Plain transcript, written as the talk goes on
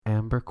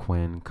Amber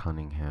Quinn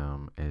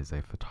Cunningham is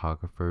a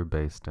photographer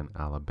based in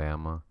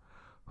Alabama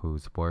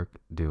whose work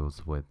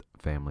deals with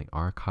family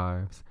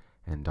archives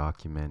and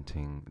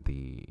documenting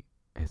the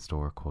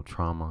historical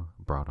trauma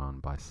brought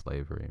on by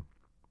slavery.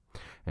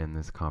 In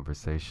this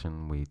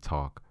conversation, we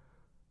talk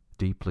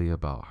deeply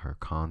about her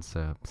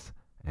concepts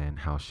and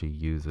how she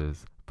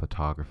uses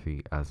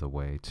photography as a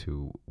way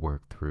to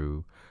work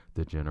through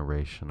the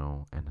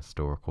generational and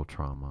historical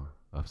trauma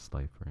of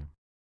slavery.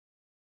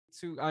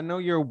 I know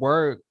your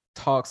work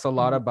talks a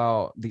lot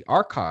about the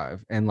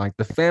archive and like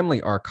the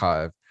family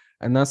archive.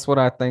 And that's what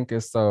I think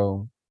is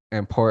so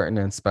important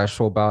and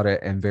special about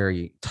it and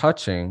very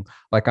touching.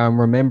 Like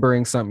I'm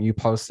remembering something you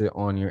posted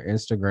on your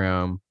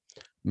Instagram,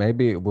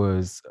 maybe it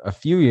was a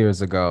few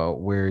years ago,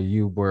 where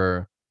you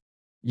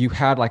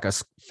had like a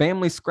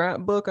family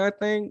scrapbook, I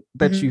think,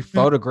 that you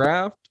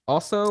photographed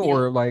also, Yeah.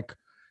 or like,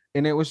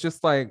 and it was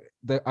just like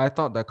I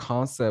thought the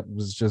concept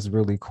was just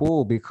really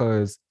cool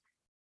because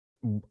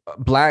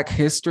Black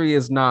history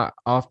is not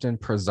often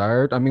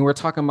preserved. I mean, we're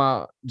talking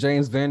about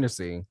James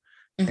Vandersea,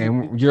 Mhm.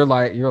 and you're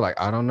like,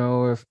 I don't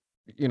know if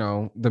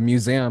the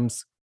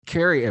museums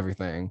carry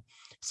everything.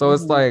 So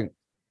it's Mhm. like,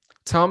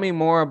 tell me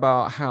more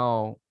about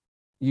how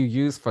you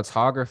use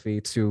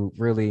photography to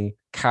really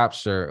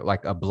capture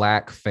like a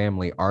Black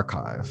family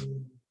archive.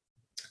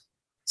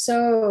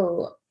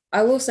 So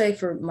I will say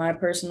for my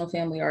personal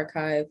family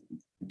archive,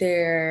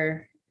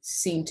 there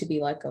seemed to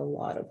be like a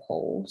lot of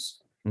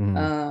holes. Mm-hmm.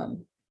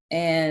 Um,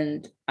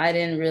 and I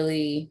didn't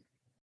really,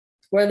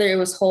 whether it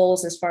was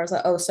holes as far as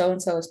like, oh, so and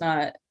so is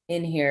not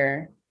in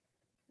here.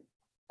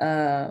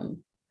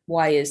 Um,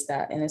 why is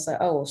that? And it's like,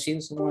 oh, well, she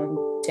was the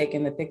one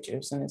taking the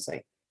pictures. And it's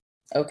like,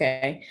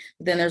 okay.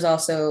 But then there's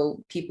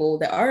also people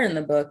that are in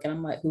the book, and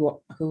I'm like,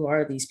 who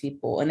are these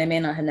people? And they may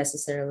not have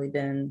necessarily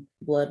been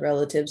blood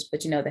relatives,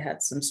 but they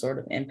had some sort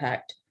of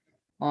impact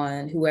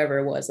on whoever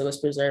it was that was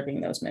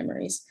preserving those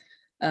memories.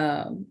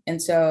 And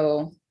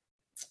so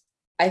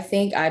I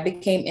think I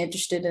became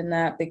interested in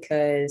that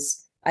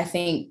because I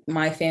think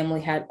my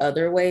family had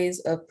other ways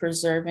of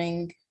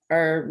preserving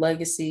our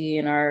legacy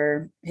and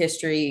our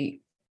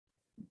history,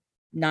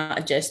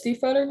 not just through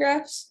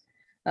photographs.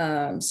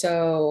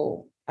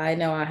 So I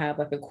know I have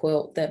like a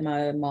quilt that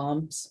my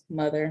mom's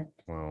mother,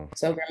 Wow.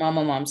 so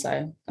grandma, mom's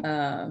side,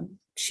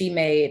 she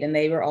made, and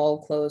they were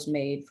all clothes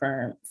made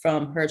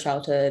from her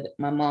childhood,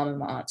 my mom and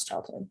my aunt's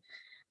childhood.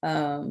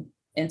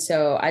 And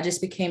so I just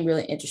became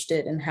really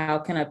interested in how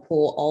can I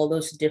pull all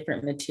those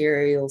different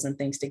materials and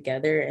things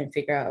together and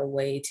figure out a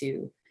way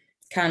to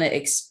kind of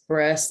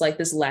express like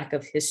this lack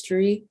of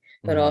history,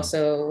 but Mm-hmm.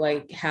 also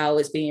like how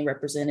it's being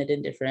represented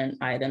in different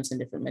items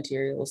and different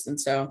materials. And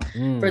so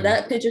for Mm.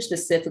 that picture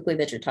specifically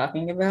that you're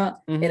talking about,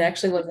 it Mm-hmm.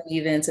 actually wasn't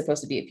even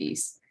supposed to be a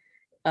piece.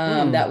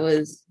 Mm. That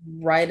was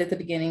right at the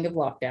beginning of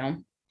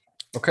lockdown.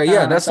 Okay,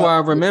 yeah, that's So I why I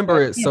couldn't go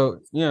remember to it. So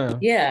campus. yeah.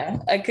 Yeah,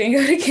 I couldn't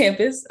go to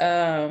campus,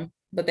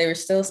 but they were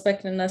still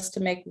expecting us to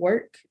make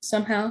work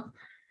somehow.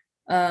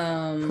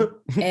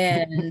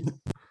 And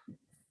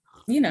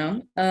you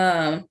know,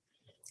 um,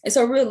 and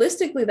so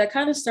realistically, that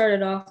kind of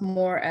started off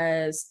more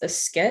as a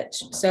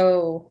sketch.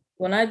 So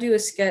when I do a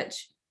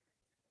sketch,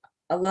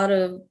 a lot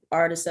of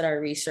artists that I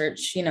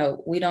research,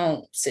 we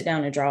don't sit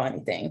down and draw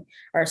anything.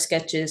 Our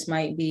sketches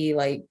might be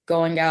like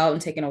going out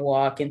and taking a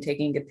walk and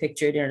taking a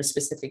picture during a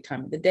specific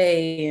time of the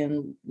day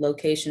and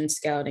location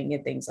scouting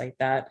and things like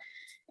that.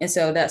 And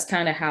so that's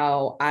kind of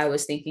how I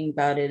was thinking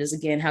about it is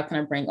again, how can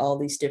I bring all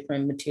these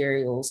different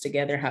materials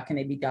together? How can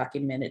they be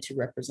documented to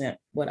represent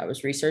what I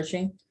was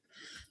researching?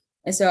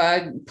 And so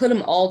I put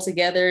them all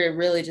together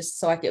really just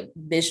so I could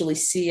visually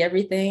see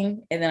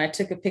everything. And then I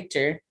took a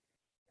picture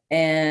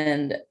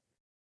and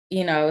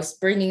I was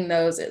bringing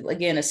those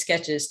again as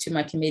sketches to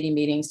my committee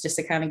meetings just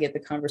to kind of get the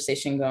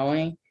conversation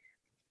going.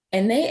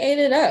 And they ate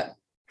it up.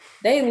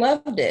 They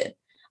loved it.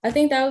 I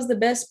think that was the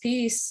best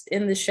piece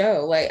in the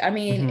show. Like, I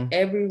mean, Mm-hmm.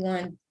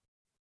 everyone,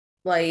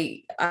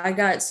 like, I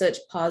got such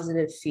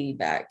positive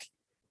feedback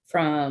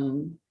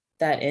from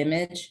that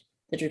image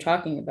that you're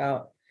talking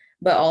about.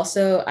 But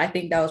also, I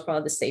think that was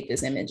probably the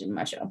safest image in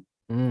my show.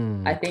 I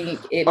Mm. think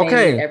it made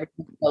Okay.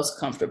 everyone most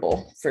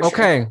comfortable for sure.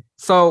 Okay.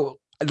 So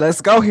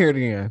let's go here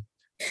then.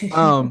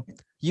 Um,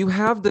 you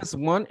have this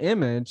one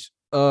image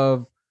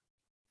of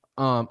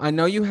I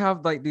know you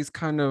have like these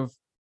kind of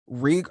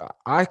regal,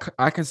 I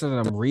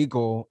consider them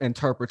regal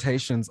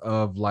interpretations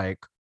of like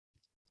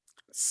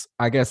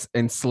I guess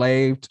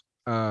enslaved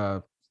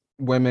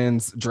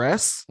women's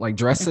dress, like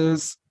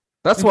dresses.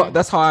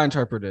 That's how I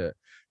interpret it.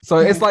 So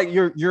it's like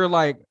you're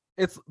like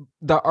it's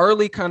the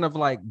early kind of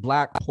like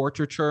Black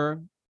portraiture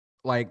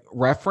like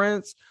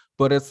reference,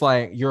 but it's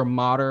like your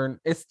modern,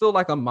 it's still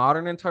like a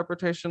modern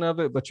interpretation of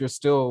it, but you're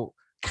still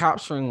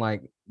capturing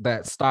like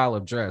that style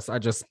of dress. I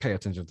just pay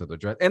attention to the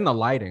dress and the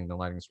lighting. The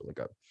lighting is really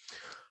good.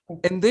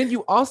 And then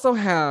you also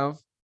have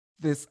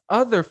this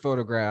other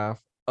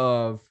photograph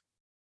of,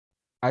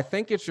 I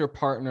think it's your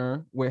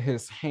partner with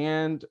his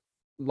hand,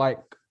 like,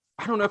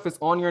 I don't know if it's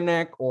on your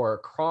neck or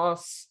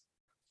across,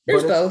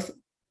 There's but both.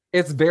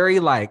 it's very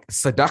like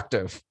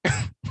seductive.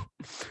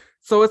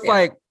 So it's Yeah.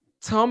 like,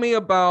 tell me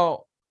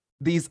about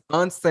these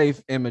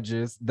unsafe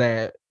images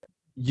that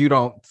you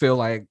don't feel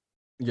like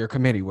your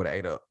committee would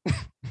ate up.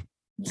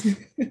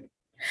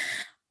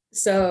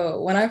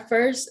 So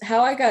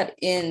how I got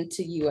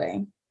into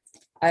UA,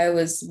 I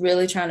was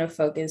really trying to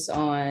focus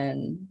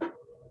on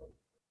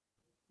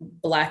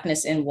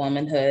Blackness and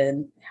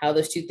womanhood, how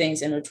those two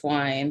things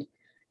intertwined,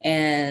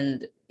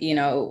 and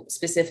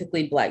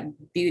specifically Black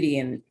beauty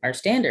and our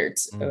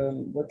standards,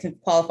 what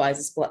qualifies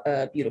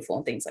as beautiful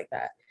and things like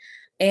that.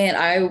 And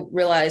I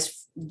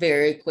realized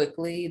very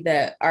quickly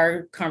that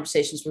our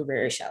conversations were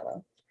very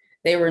shallow.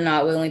 They were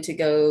not willing to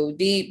go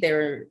deep. They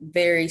were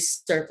very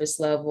surface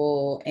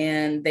level,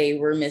 and they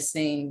were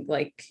missing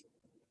like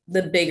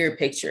the bigger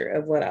picture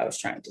of what I was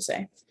trying to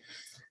say.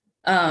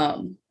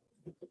 And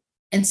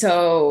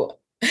so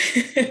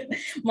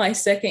my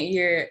second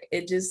year,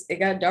 it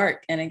got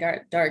dark, and it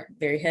got dark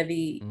very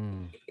heavy,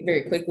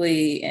 very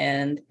quickly.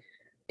 And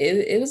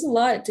it was a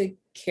lot to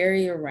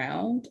carry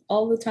around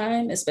all the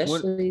time,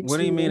 especially. What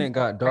do you mean it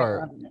got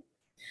dark?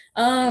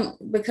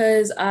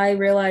 Because I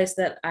realized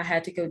that I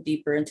had to go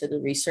deeper into the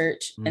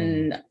research,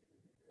 and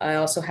I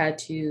also had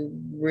to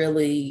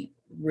really,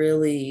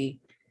 really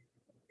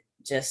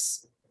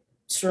just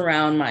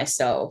surround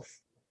myself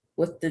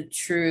with the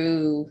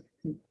true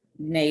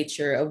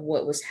nature of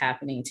what was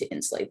happening to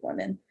enslaved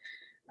women.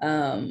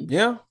 And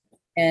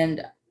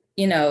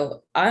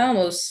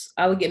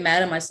I would get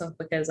mad at myself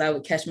because I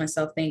would catch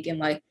myself thinking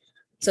like,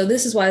 so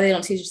this is why they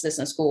don't teach us this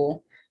in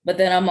school. But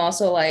then I'm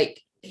also like,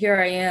 here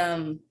I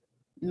am,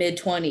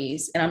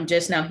 mid-20s, and I'm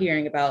just now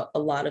hearing about a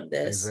lot of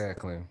this.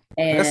 Exactly.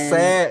 And it's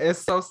sad. It's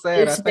so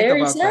sad. It's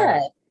very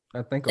sad.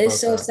 I think about it's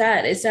so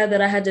sad. It's sad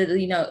that I had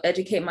to,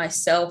 educate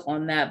myself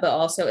on that, but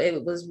also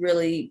it was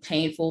really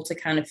painful to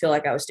kind of feel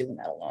like I was doing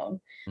that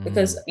alone,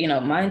 because,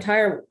 my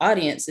entire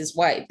audience is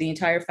white. The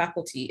entire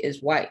faculty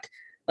is white.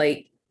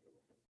 Like,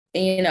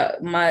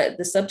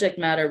 the subject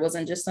matter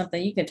wasn't just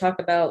something you can talk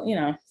about,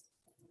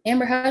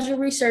 Amber, how's your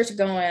research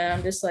going?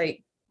 I'm just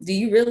like, do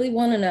you really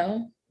want to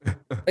know?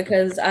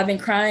 Because I've been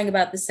crying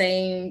about the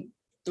same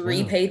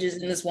 3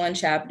 pages in this one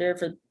chapter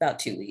for about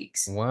 2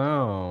 weeks.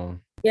 Wow.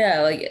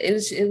 Yeah, like it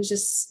was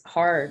just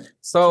hard.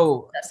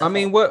 So I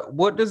mean,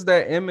 what does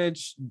that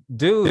image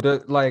do?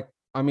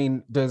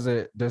 Does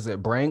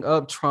it bring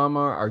up trauma?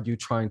 Are you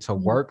trying to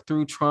work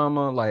through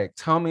trauma? Like,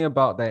 tell me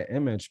about that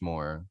image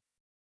more.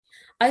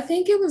 I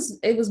think it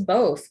was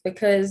both,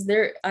 because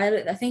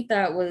I think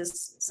that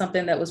was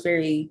something that was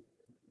very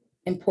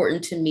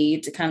important to me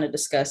to kind of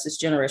discuss,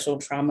 this generational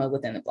trauma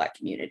within the Black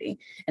community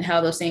and how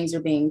those things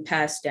are being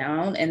passed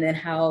down, and then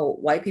how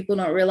white people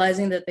not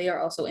realizing that they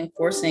are also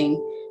enforcing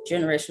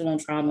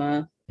generational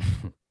trauma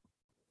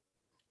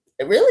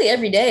really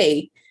every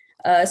day,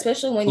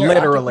 especially when you're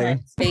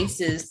occupying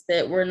spaces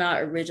that were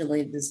not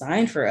originally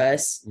designed for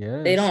us.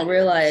 Yes. They don't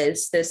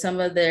realize that some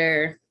of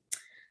their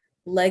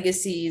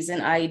legacies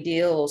and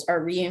ideals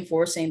are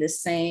reinforcing the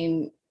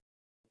same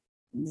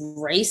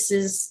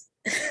racist,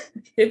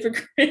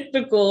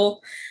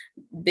 hypocritical,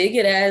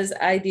 bigot as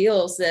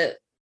ideals that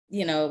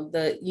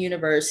the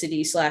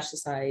university /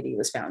 society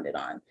was founded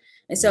on.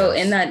 And so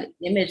in that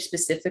image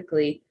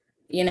specifically,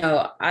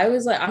 I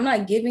was like, I'm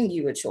not giving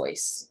you a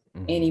choice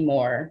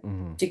anymore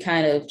to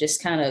kind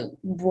of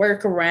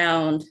work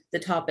around the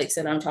topics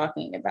that I'm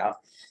talking about.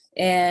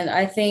 And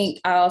I think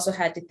I also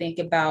had to think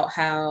about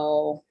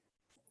how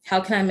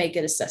can I make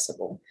it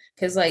accessible?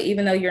 Because like,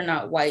 even though you're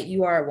not white,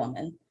 you are a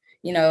woman.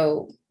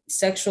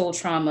 Sexual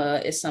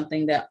trauma is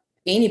something that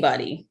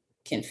anybody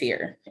can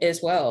fear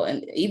as well,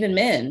 and even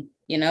men,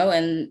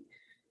 and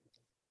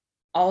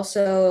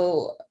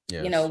also,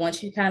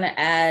 once you kind of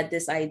add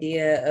this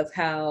idea of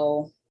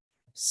how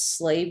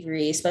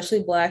slavery,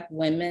 especially Black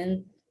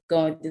women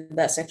going through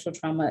that sexual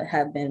trauma,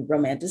 have been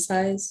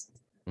romanticized,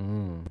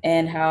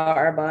 and how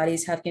our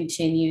bodies have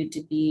continued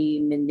to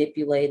be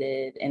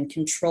manipulated and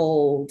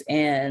controlled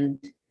and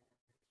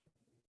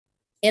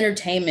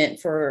entertainment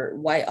for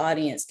white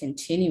audience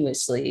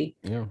continuously,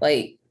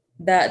 like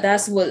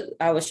that's what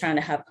I was trying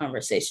to have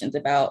conversations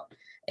about.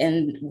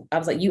 And I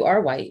was like, you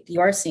are white, you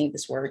are seeing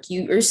this work,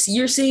 you're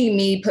seeing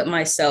me put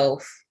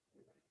myself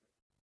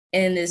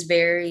in this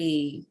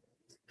very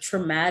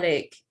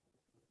traumatic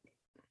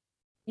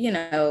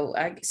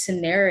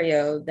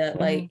scenario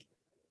that like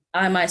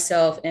I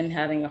myself am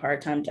having a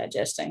hard time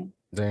digesting.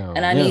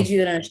 And I need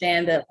you to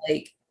understand that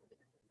like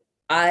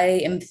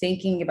I am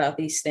thinking about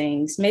these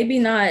things, maybe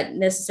not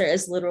necessarily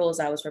as literal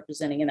as I was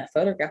representing in that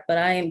photograph, but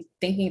I am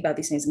thinking about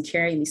these things and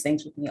carrying these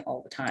things with me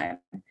all the time,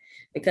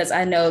 because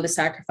I know the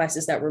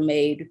sacrifices that were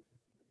made,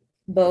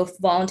 both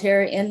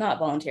voluntary and not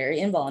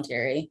voluntary,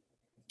 involuntary,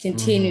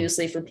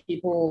 continuously for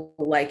people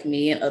like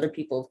me and other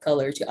people of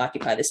color to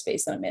occupy the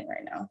space that I'm in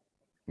right now.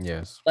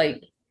 Yes.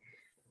 Like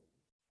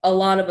a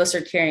lot of us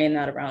are carrying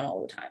that around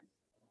all the time.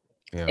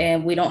 Yeah.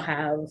 And we don't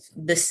have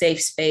the safe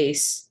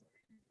space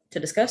to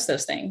discuss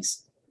those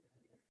things.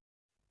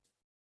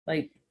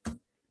 Like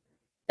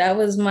that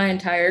was my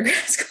entire grad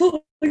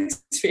school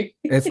experience.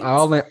 It's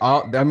all.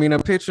 I mean, a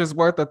picture's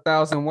worth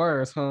 1,000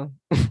 words, huh?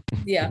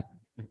 Yeah.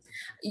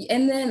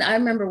 And then I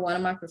remember one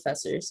of my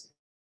professors,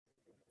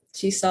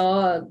 she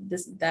saw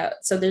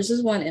that. So there's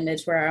this one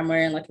image where I'm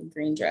wearing like a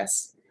green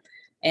dress,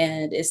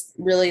 and it's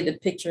really the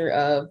picture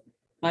of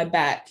my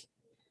back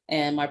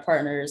and my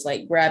partner is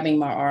like grabbing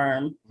my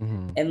arm.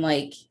 Mm-hmm. And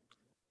like,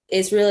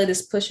 it's really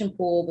this push and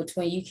pull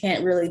between, you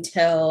can't really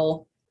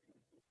tell,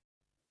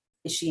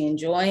 is she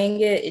enjoying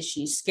it? Is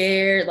she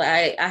scared?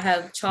 Like I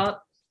have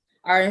chalked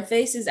our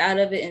faces out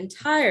of it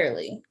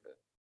entirely.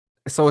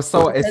 So it's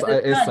not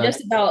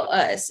just about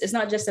us. It's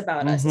not just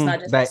about us. It's not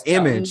just that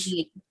image.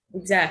 Me.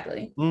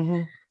 Exactly.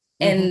 Mm-hmm.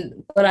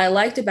 And what I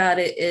liked about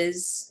it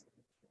is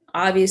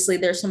obviously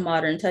there's some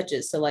modern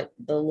touches. So like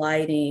the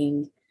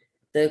lighting,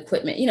 the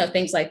equipment,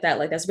 things like that.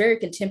 Like that's very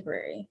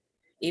contemporary,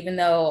 even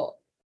though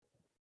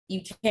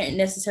you can't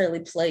necessarily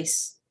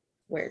place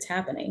where it's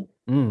happening.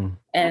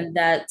 And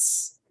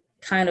that's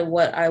kind of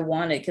what I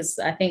wanted, because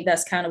I think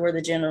that's kind of where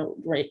the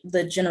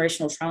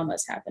generational trauma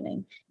is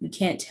happening. You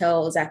can't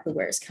tell exactly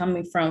where it's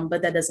coming from,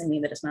 but that doesn't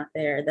mean that it's not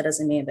there. That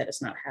doesn't mean that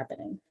it's not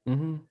happening.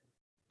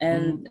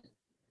 And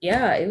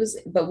yeah, it was,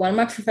 but one of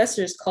my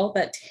professors called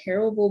that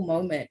terrible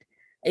moment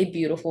a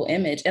beautiful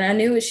image. And I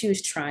knew what she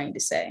was trying to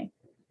say.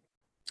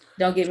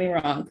 Don't get me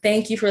wrong.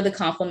 Thank you for the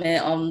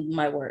compliment on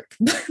my work.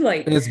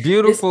 Like it's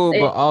beautiful,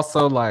 but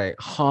also like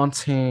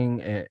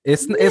haunting. And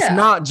it's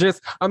not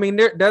just, I mean,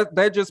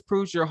 that just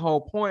proves your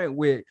whole point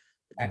with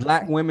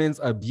Black women's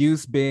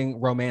abuse being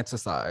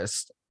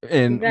romanticized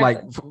and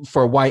like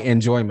for white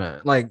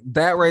enjoyment. Like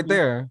that right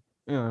there.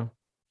 Yeah.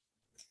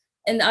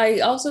 And I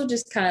also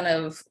just kind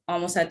of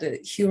almost had to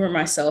humor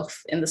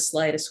myself in the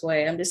slightest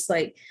way. I'm just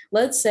like,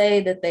 let's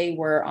say that they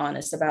were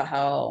honest about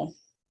how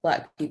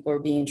Black people are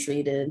being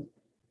treated.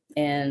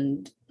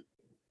 And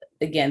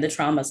again, the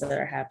traumas that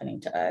are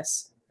happening to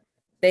us,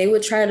 they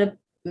would try to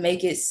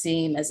make it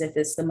seem as if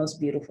it's the most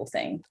beautiful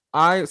thing.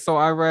 I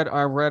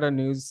read a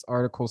news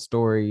article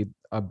story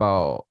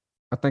about,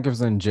 I think it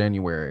was in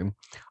January,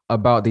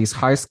 about these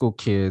high school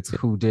kids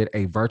who did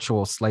a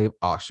virtual slave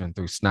auction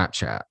through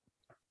Snapchat.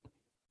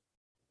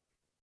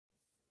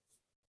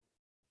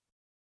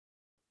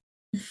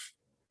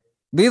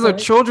 These are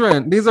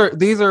children. These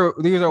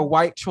are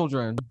white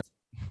children.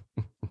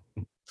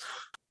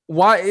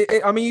 Why?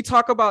 I mean, you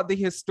talk about the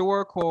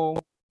historical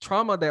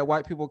trauma that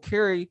white people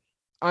carry.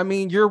 I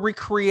mean, you're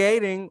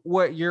recreating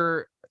what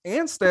your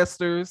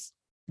ancestors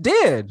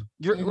did.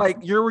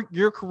 You're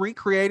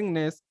recreating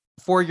this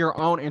for your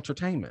own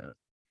entertainment,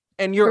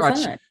 and you're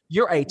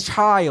a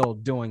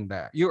child doing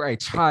that. You're a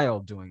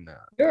child doing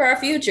that. You're our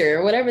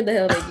future, whatever the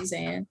hell they be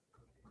saying.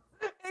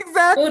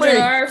 Exactly. Children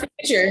are our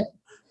future.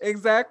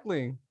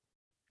 Exactly.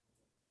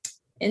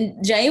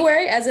 In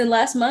January, as in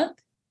last month.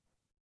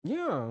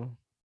 Yeah.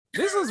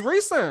 This is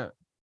recent.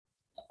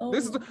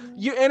 This is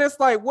and it's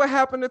like, what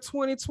happened to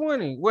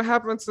 2020? What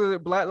happened to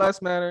Black Lives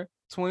Matter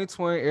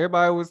 2020?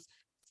 Everybody was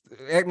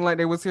acting like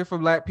they was here for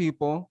Black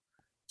people.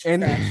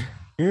 And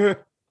 2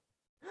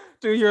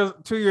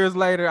 years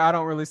later, I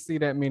don't really see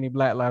that many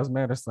Black Lives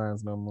Matter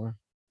signs no more.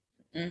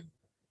 Dude,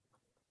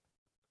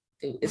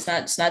 it's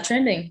not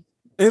trending.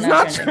 It's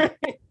not trending.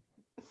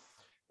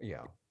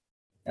 Yeah.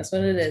 That's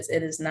what it is.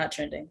 It is not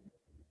trending.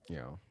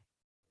 Yeah.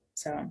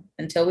 So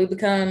until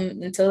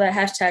that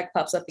hashtag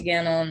pops up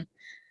again on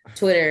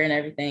Twitter and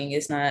everything,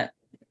 it's not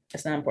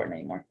important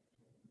anymore.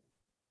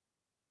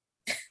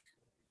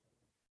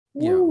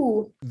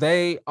 Yeah.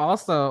 They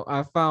also,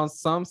 I found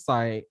some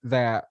site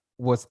that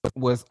was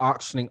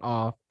auctioning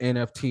off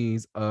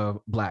NFTs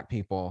of Black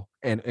people,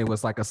 and it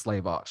was like a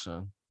slave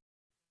auction.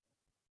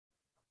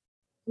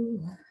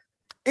 Ooh.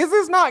 Is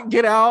this not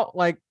Get Out,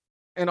 like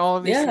in all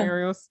of these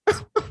scenarios?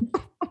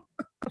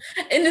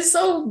 And it's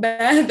so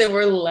bad that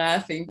we're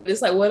laughing, but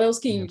it's like, what else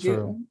can you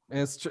do?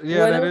 It's true.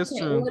 Yeah, that is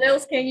true. What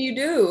else can you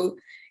do?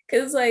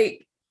 Because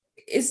like,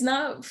 it's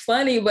not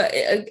funny, but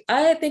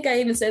I think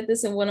I even said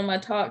this in one of my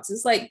talks.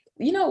 It's like,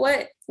 you know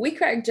what? We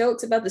crack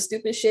jokes about the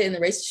stupid shit and the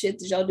racist shit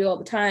that y'all do all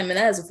the time, and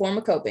that is a form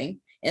of coping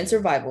and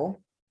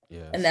survival.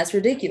 Yeah, and that's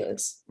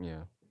ridiculous.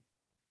 Yeah,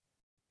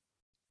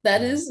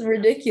 that is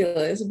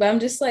ridiculous. But I'm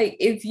just like,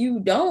 if you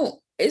don't,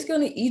 it's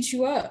gonna eat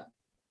you up.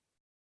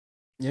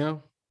 Yeah.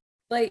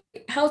 Like,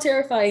 how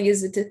terrifying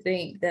is it to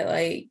think that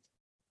like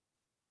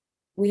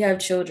we have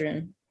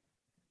children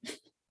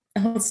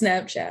on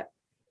Snapchat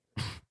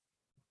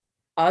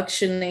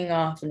auctioning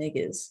off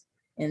niggas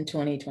in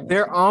 2020?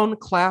 Their own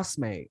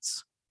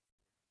classmates.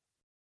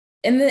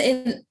 And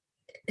then,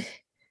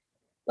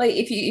 like,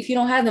 if you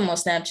don't have them on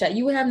Snapchat,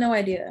 you would have no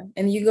idea.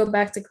 And you go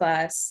back to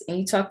class and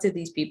you talk to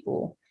these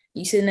people,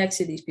 you sit next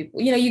to these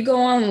people, you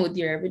go on with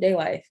your everyday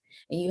life,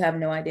 and you have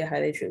no idea how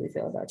they truly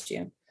feel about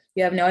you.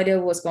 You have no idea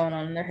what's going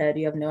on in their head.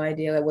 You have no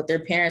idea what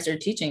their parents are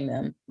teaching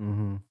them.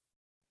 Mm-hmm.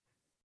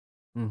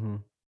 Mm-hmm.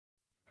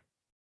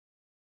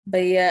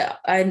 But yeah,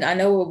 I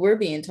know what we're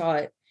being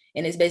taught,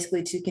 and it's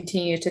basically to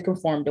continue to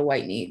conform to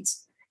white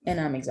needs.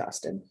 And I'm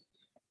exhausted.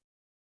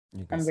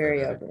 I'm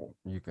very over it.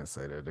 You can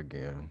say that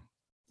again.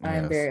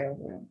 I'm very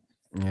over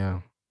it. Yeah.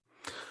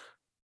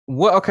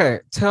 Well, okay.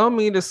 Tell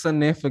me the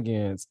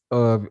significance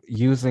of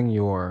using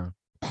your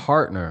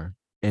partner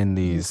in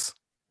these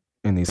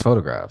in these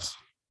photographs?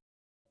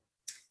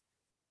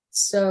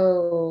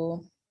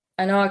 So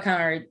I know I kind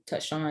of already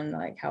touched on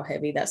like how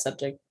heavy that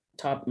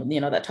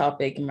that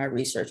topic in my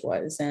research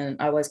was,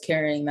 and I was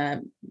carrying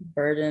that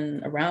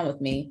burden around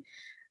with me.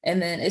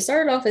 And then it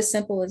started off as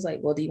simple as like,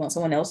 well, do you want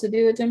someone else to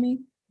do it to me?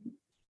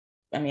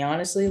 I mean,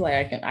 honestly,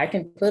 like I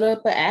can put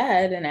up an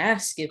ad and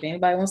ask if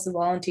anybody wants to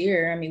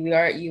volunteer. I mean, we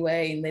are at UA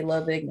and they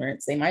love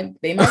ignorance. They might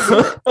do it.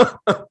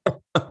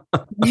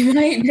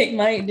 They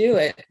might do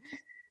it.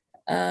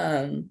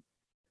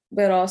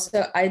 But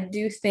also I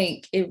do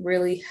think it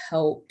really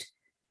helped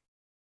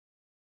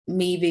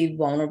me be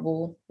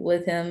vulnerable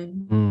with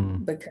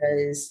him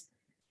because,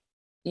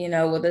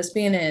 with us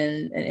being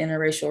in an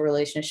interracial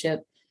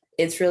relationship,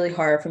 it's really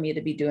hard for me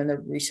to be doing the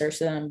research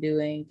that I'm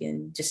doing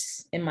and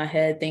just in my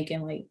head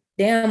thinking like,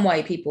 damn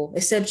white people,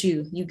 except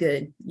you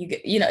good.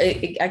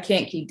 I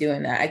can't keep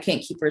doing that. I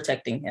can't keep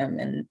protecting him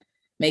and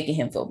making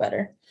him feel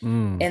better.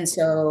 And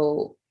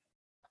so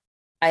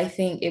I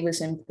think it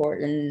was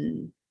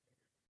important,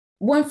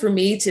 one, for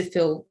me to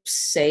feel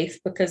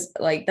safe, because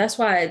like that's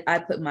why I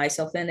put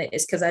myself in it,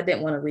 is because I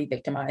didn't want to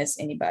re-victimize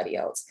anybody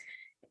else.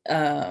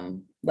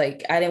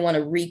 Like I didn't want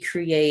to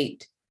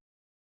recreate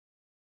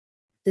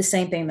the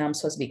same thing that I'm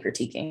supposed to be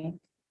critiquing.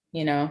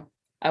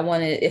 I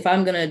wanted, if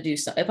I'm going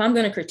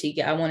to critique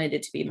it, I wanted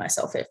it to be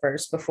myself at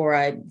first before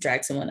I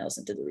drag someone else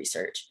into the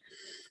research.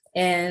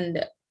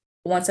 And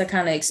once I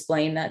kind of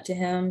explained that to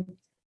him,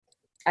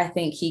 I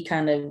think he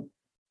kind of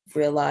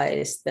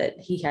realized that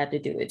he had to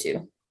do it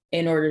too,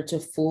 in order to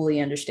fully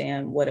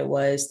understand what it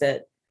was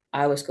that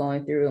I was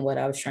going through and what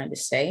I was trying to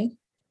say.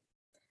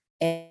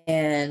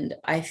 And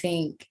I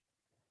think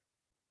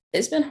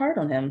it's been hard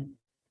on him.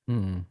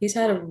 He's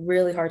had a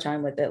really hard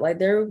time with it. Like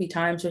there would be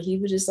times where he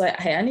was just like,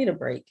 hey, I need a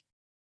break.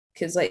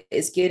 Cause like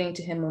it's getting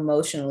to him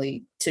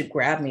emotionally to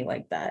grab me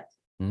like that,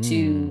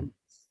 to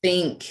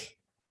think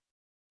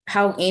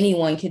how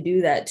anyone can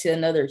do that to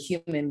another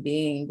human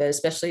being, but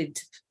especially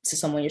to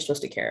someone you're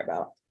supposed to care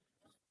about.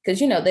 Because,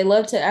 they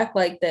love to act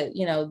like that,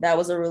 that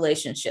was a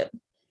relationship.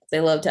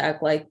 They love to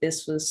act like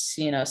this was,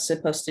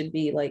 supposed to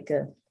be like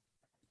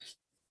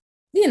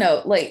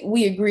like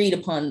we agreed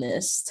upon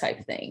this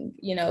type thing,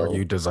 Or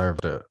you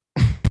deserved it.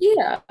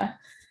 Yeah.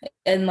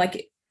 And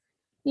like,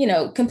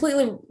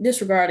 completely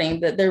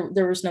disregarding that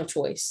there was no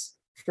choice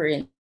for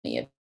any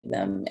of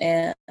them.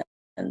 And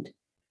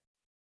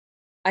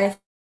I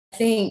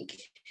think,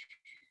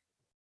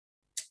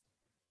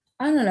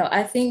 I don't know,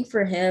 I think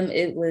for him,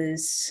 it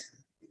was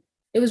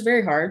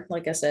very hard,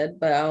 like I said,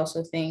 but I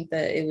also think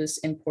that it was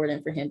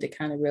important for him to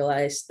kind of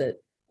realize that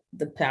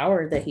the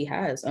power that he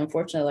has.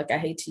 Unfortunately, like I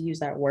hate to use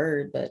that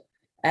word, but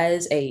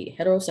as a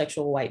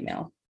heterosexual white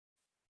male,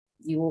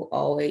 you will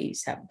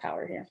always have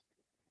power here.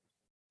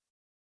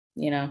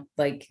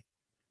 Like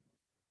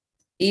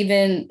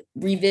even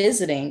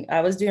revisiting,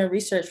 I was doing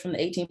research from the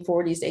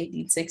 1840s to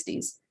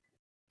 1860s,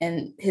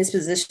 and his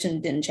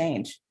position didn't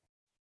change.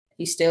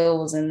 He still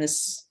was in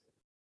this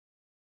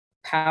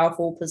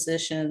powerful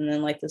position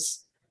and like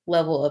this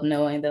level of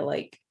knowing that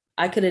like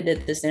I could have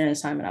did this during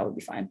this time and I would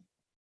be fine.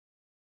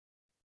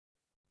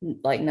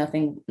 Like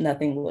nothing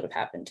would have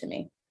happened to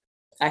me.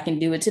 I can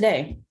do it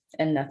today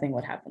and nothing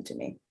would happen to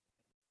me.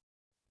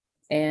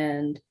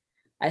 And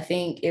I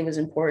think it was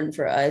important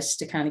for us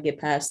to kind of get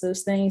past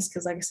those things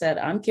because, like I said,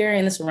 I'm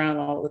carrying this around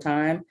all the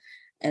time.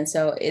 And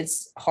so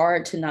it's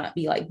hard to not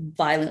be like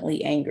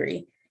violently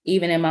angry,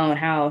 even in my own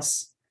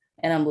house.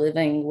 And I'm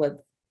living with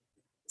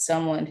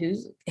someone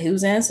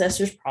whose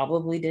ancestors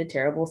probably did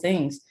terrible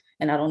things.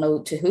 And I don't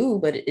know to who,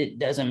 but it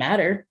doesn't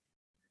matter.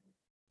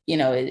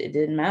 It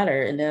didn't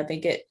matter. And I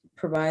think it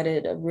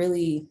provided a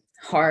really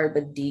hard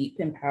but deep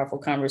and powerful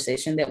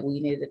conversation that we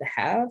needed to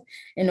have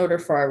in order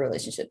for our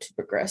relationship to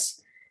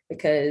progress.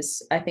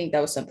 Because I think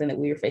that was something that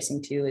we were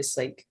facing too, is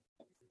like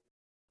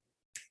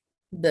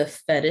the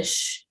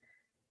fetish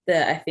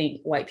that I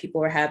think white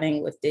people are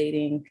having with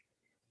dating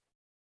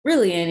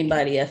really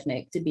anybody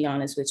ethnic, to be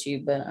honest with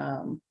you. But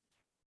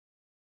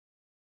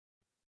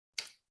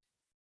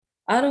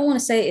I don't want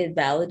to say it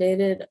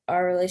validated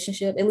our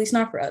relationship, at least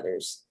not for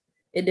others.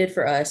 It did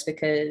for us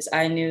because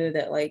I knew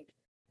that like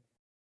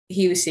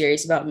he was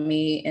serious about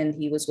me and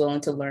he was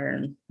willing to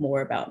learn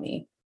more about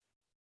me,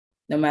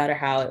 no matter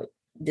how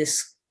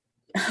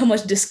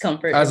much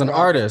discomfort as an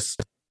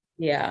artist.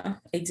 Yeah,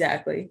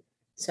 exactly.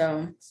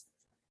 So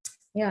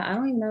yeah, I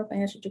don't even know if I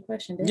answered your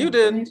question. You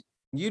did. Okay.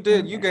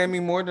 You gave me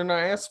more than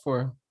I asked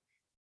for.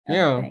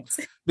 Yeah,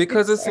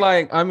 because it's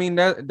like, I mean,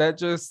 that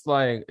just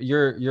like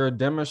you're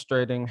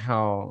demonstrating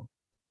how,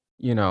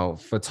 you're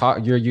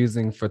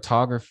using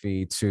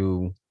photography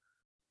to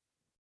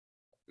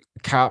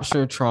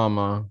capture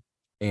trauma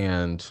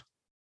and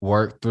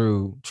work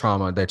through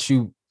trauma that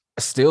you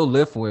still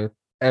live with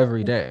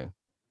every day.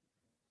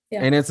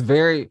 Yeah. And it's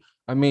very,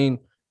 I mean,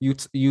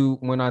 you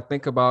when I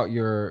think about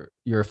your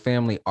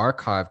family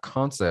archive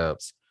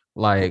concepts,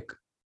 like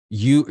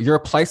you're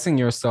placing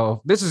yourself,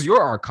 this is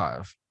your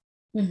archive.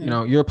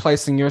 Mm-hmm. You're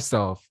placing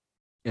yourself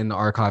in the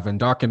archive and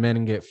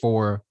documenting it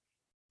for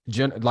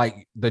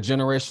like the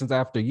generations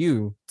after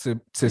you to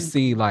mm-hmm.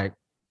 see like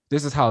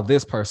this is how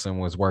this person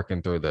was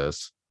working through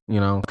this,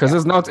 because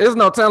there's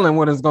no telling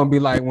what it's gonna be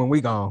like when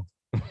we gone.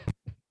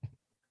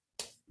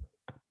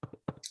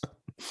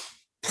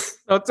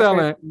 No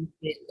telling.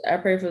 I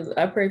pray for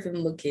the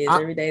little kids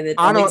every day that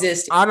don't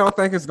exist. I don't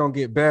think it's gonna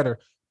get better.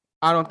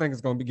 I don't think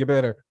it's gonna get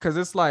better because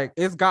it's like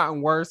it's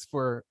gotten worse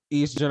for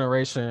each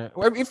generation.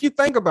 If you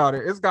think about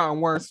it, it's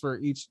gotten worse for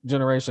each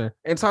generation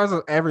in terms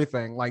of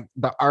everything, like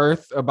the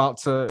earth about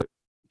to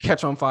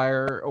catch on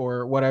fire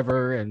or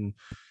whatever, and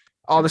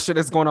all the shit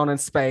that's going on in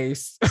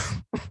space.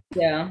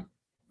 Yeah.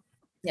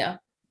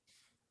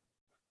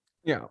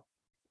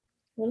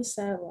 What a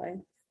sad life.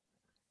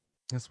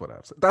 That's what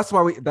I've said. That's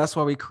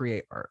why we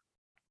create art.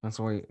 That's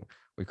why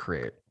we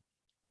create.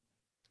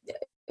 Yeah,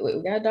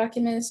 we gotta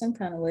document it some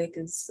kind of way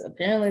because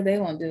apparently they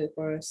won't do it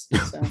for us.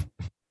 So.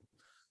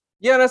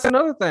 Yeah, that's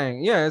another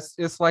thing. Yeah,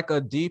 it's like a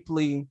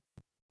deeply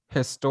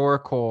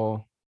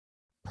historical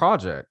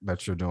project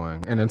that you're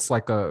doing, and it's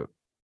like you're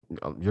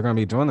gonna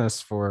be doing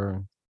this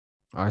for,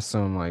 I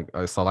assume, like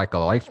it's like a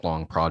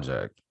lifelong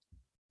project.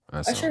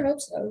 I sure hope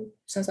so,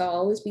 since I'll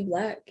always be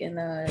Black and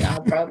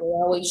I'll probably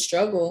always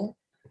struggle.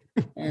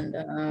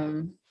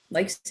 And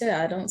like I said,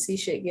 I don't see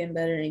shit getting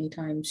better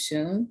anytime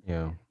soon.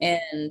 Yeah.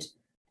 And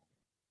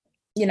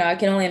I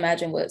can only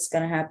imagine what's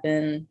gonna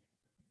happen,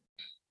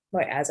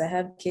 like as I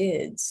have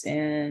kids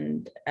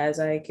and as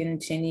I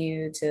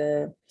continue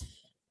to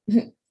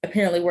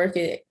apparently work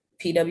at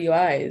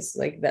PWIs.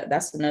 Like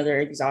that's another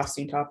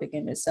exhausting topic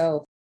in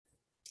itself.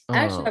 I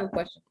actually have a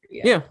question for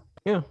you.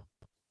 Yeah.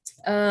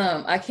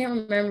 I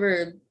can't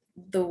remember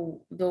the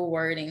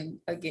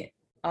wording again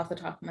off the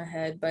top of my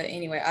head, but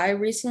anyway, I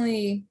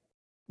recently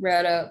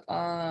read up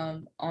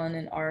on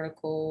an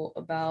article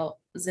about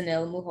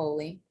Zanele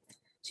Muholi.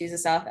 She's a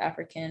South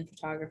African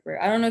photographer.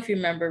 I don't know if you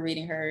remember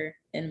reading her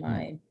in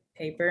my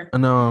paper.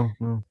 No.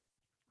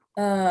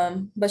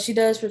 But she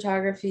does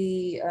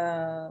photography.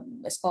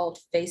 It's called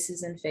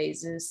Faces and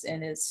Phases,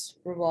 and it's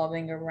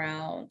revolving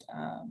around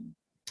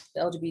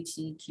the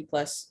LGBTQ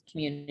plus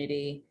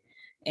community.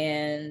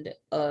 And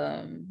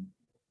I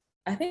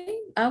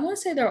want to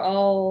say they're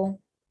all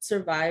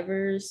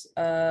survivors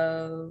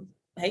of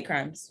hate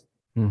crimes,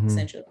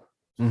 essentially.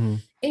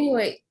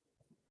 Anyway,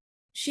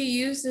 she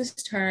used this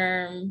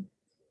term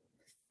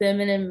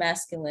feminine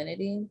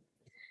masculinity,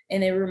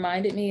 and it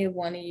reminded me of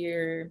one of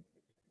your,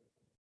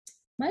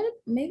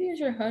 maybe it was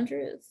your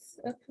 100th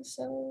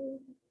episode.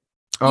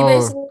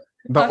 Oh,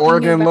 the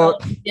Oregon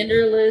look,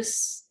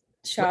 genderless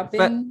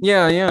shopping.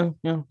 Yeah.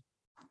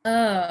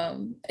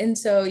 And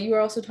so you were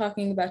also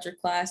talking about your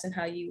class and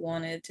how you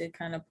wanted to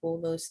kind of pull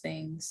those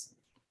things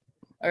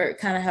or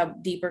kind of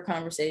have deeper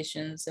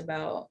conversations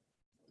about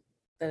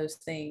those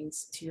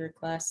things to your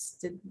class.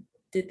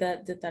 Did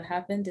that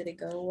happen? Did it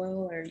go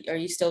well? Or are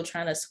you still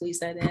trying to squeeze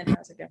that in?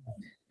 How's it going?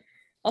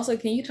 Also,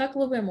 can you talk a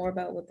little bit more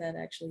about what that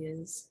actually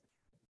is?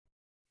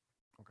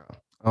 Okay,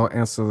 I'll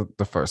answer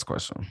the first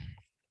question.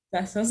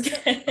 That sounds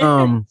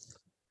good.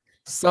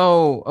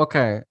 So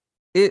okay,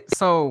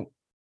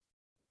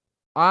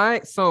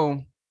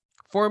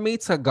 for me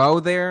to go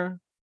there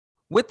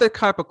with the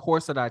type of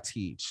course that I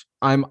teach,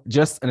 I'm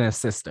just an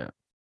assistant.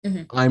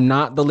 I'm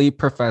not the lead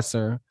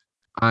professor.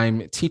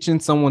 I'm teaching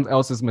someone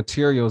else's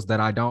materials that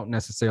I don't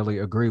necessarily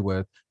agree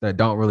with, that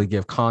don't really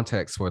give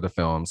context for the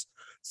films.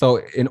 So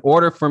in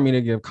order for me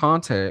to give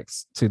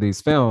context to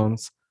these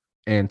films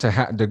and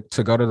to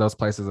go to those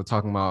places of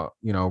talking about,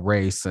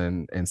 race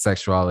and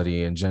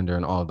sexuality and gender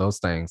and all those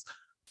things,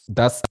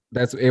 that's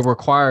it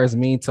requires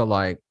me to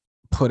like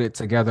put it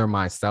together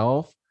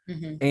myself.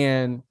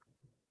 And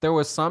there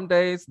were some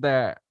days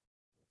that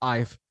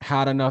I've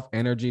had enough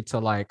energy to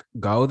like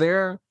go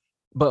there,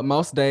 but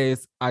most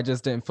days I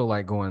just didn't feel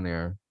like going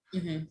there.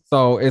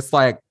 So it's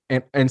like,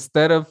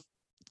 instead of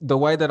the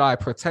way that I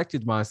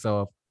protected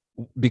myself,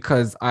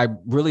 because I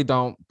really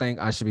don't think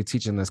I should be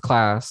teaching this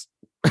class,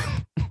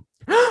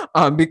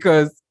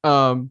 because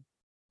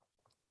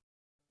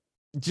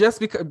just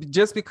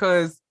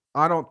because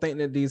I don't think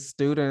that these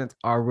students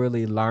are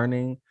really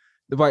learning.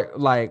 But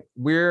like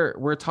we're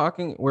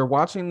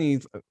watching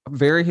these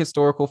very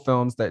historical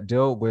films that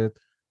deal with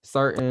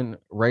certain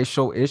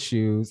racial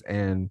issues,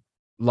 and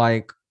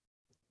like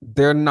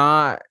they're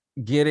not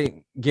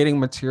getting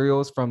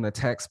materials from the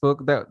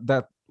textbook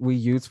that we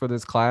use for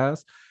this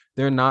class.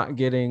 They're not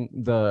getting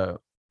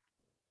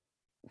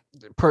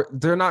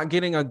they're not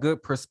getting a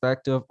good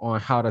perspective on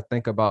how to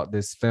think about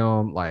this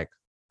film like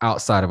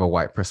outside of a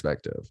white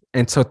perspective,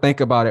 and to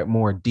think about it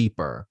more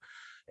deeper.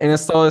 And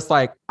so it's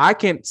like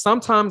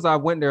sometimes I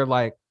went there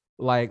like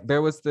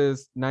there was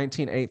this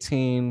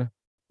 1918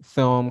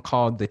 film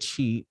called The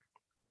Cheat,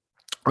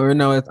 or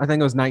no, I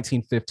think it was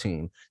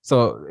 1915.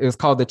 So it's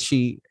called The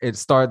Cheat. It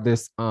starred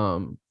this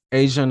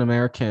Asian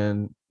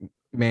American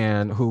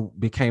man who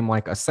became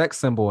like a sex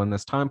symbol in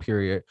this time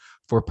period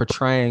for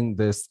portraying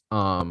this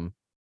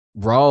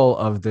role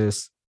of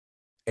this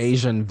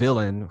Asian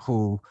villain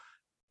who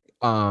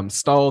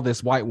stole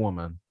this white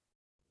woman.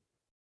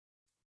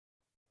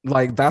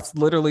 Like that's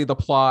literally the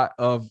plot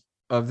of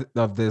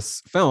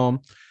this film.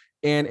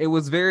 And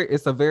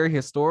it's a very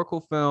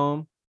historical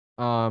film.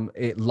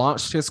 It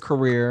launched his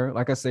career.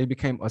 Like I say, he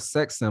became a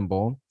sex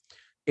symbol.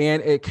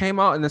 And it came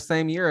out in the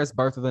same year as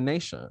Birth of a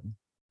Nation.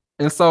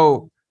 And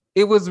so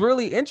it was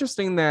really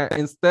interesting that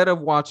instead of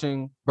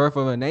watching Birth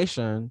of a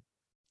Nation,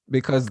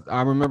 because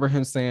I remember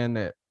him saying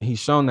that he's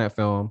shown that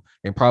film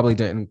and probably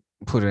didn't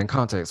put it in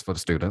context for the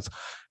students.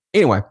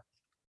 Anyway,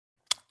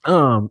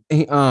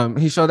 he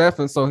showed that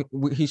film, so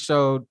he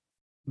showed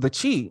The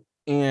Cheat,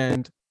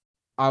 and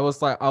I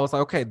was like,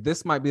 okay,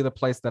 this might be the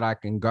place that I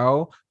can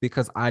go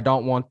because I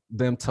don't want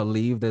them to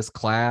leave this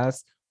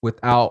class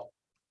without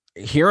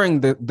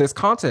hearing this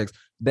context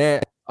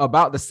that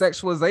about the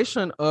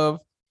sexualization of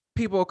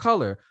people of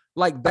color.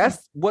 Like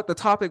that's what the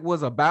topic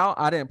was about.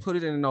 I didn't put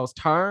it in those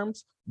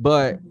terms,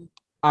 but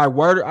I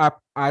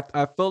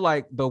feel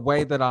like the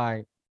way that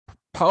I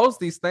pose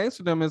these things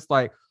to them is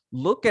like,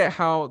 look at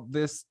how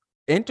this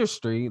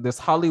industry, this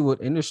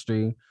Hollywood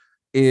industry,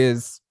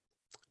 is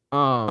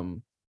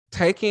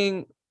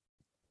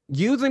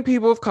using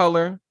people of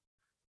color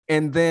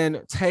and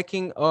then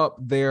taking up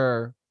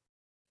their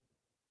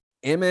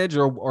image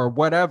or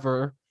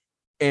whatever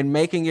and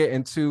making it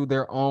into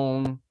their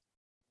own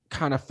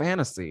kind of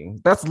fantasy.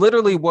 That's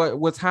literally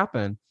what's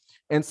happened.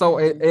 And so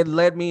it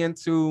led me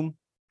into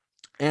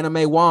Anna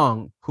May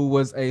Wong, who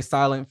was a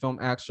silent film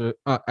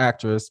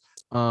actress.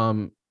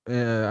 I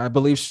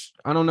believe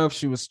I don't know if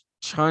she was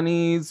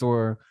Chinese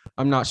or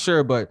I'm not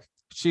sure, but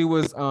she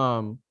was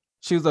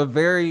a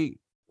very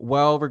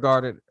well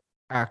regarded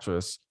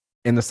actress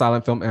in the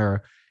silent film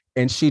era,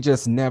 and she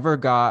just never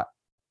got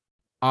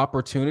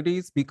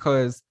opportunities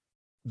because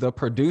the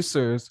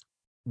producers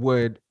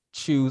would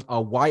choose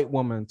a white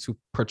woman to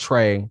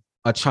portray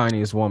a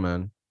Chinese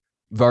woman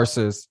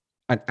versus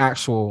an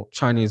actual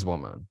Chinese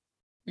woman.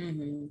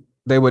 Mm-hmm.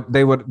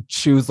 They would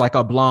choose like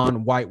a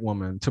blonde white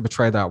woman to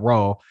portray that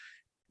role.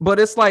 But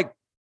it's like,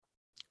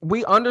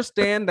 we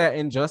understand that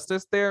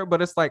injustice there,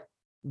 but it's like,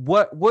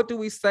 what do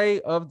we say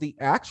of the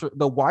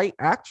white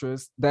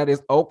actress that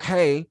is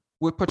okay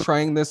with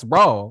portraying this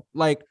role?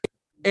 Like,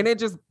 and it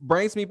just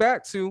brings me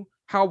back to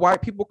how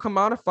white people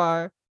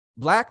commodify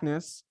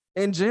blackness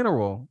in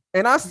general.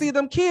 And I see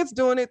them kids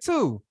doing it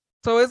too.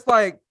 So it's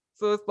like,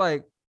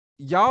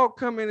 y'all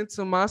coming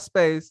into my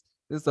space.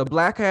 It's a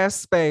black ass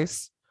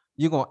space.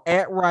 You're going to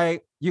act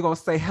right. You're going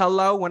to say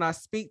hello when I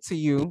speak to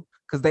you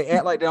because they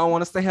act like they don't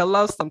want to say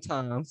hello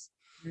sometimes.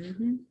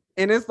 Mm-hmm.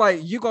 And it's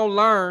like, you're going to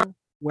learn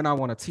when I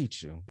want to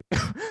teach you.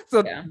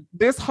 So yeah.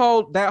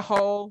 That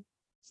whole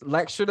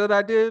lecture that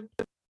I did,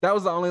 that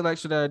was the only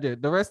lecture that I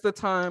did. The rest of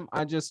the time,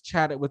 I just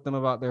chatted with them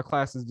about their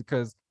classes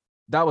because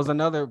that was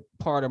another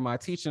part of my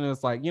teaching.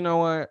 It's like, you know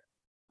what?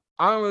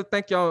 I don't really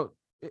think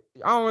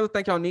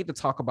y'all need to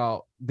talk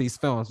about these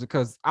films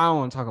because I don't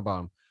want to talk about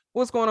them.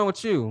 What's going on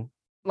with you?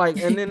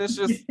 Like, and then it's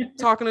just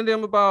talking to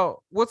them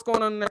about what's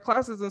going on in their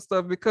classes and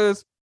stuff,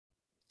 because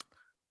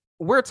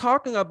we're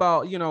talking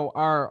about, you know,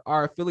 our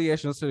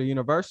affiliations to the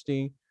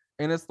university.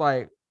 And it's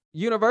like,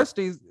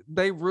 universities,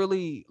 they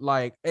really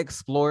like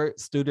exploit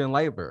student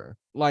labor,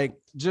 like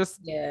just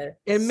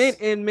in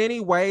many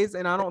ways.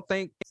 And I don't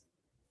think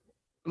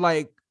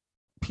like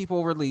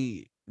people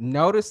really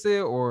notice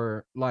it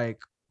or like,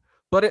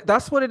 but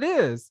that's what it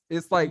is.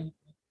 It's like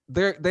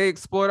they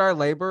exploit our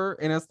labor,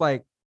 and it's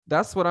like,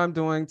 that's what I'm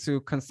doing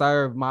to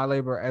conserve my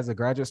labor as a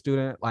graduate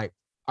student. Like,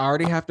 I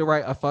already have to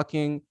write a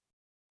fucking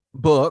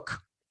book,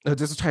 a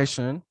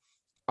dissertation.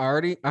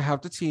 I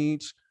have to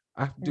teach.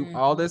 I have to do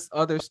all this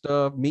other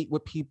stuff, meet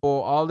with people,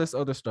 all this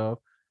other stuff.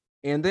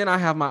 And then I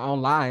have my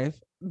own life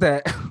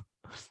that,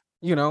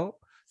 you know,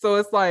 so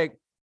it's like,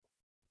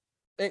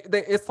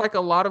 it's like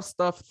a lot of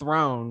stuff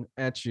thrown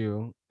at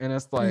you. And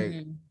it's like,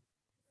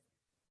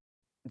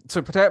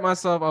 to protect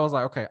myself, I was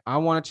like, okay, I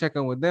want to check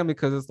in with them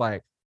because it's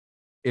like,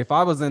 if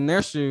I was in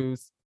their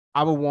shoes,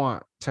 I would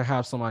want to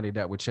have somebody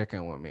that would check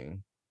in with me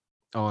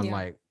on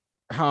like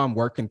how I'm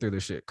working through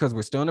this shit. Cause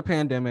we're still in a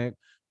pandemic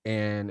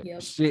and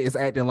shit is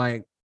acting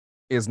like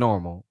it's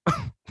normal.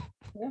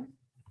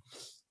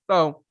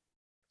 So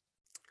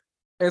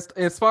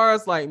as far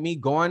as like me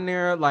going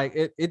there,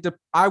 like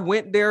I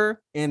went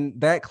there in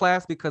that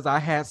class because I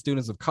had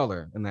students of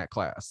color in that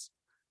class.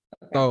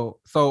 Okay.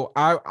 So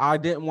I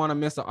didn't want to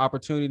miss an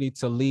opportunity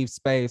to leave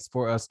space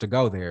for us to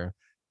go there.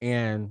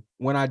 And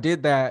when I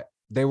did that,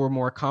 they were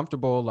more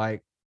comfortable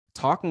like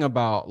talking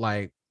about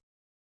like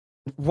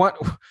what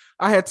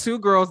I had two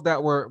girls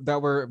that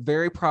were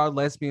very proud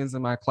lesbians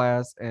in my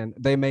class, and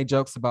they made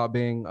jokes about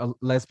being a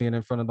lesbian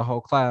in front of the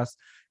whole class.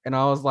 And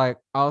I was like,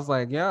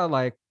 yeah,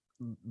 like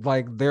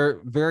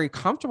they're very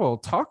comfortable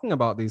talking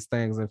about these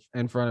things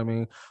in front of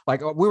me.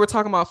 Like we were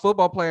talking about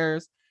football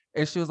players,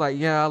 and she was like,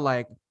 yeah,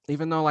 like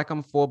even though like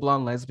I'm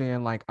full-blown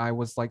lesbian, like I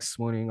was like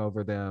swooning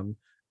over them.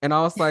 And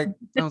I was like,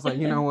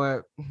 you know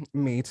what?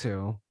 Me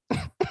too.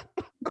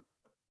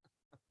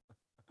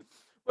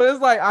 But it's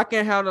like, I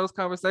can't have those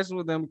conversations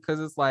with them because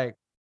it's like,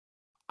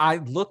 I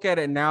look at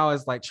it now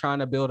as like trying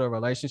to build a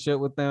relationship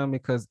with them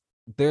because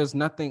there's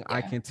nothing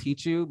I can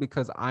teach you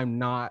because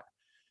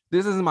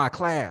this isn't my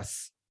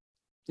class.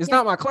 It's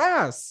not my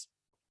class.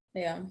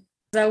 Yeah.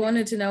 I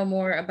wanted to know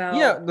more about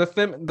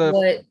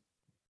what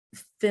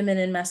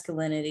feminine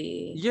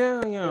masculinity.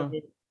 Yeah.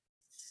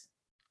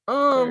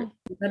 Or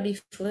would that be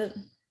flip?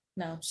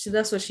 No,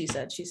 that's what she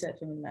said. She said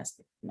feminine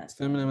masculinity.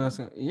 Feminine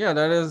masculinity. Yeah,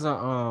 that is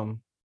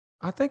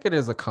I think it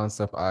is a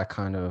concept I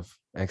kind of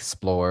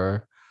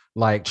explore,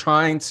 like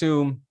trying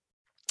to,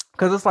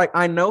 because it's like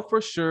I know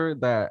for sure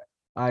that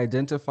I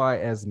identify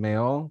as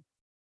male,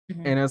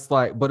 and it's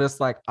like, but it's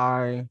like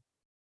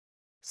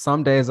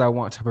some days I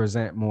want to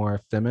present more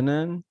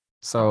feminine.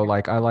 So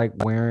like I like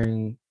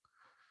wearing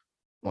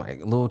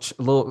like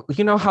little,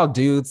 you know how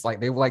dudes like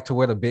they like to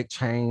wear the big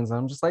chains.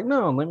 I'm just like,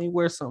 no, let me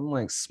wear something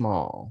like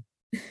small.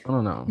 I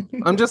don't know.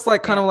 I'm just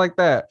like kind of like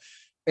that.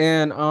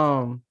 And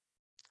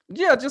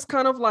yeah, just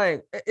kind of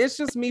like it's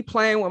just me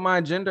playing with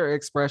my gender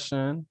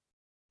expression.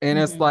 And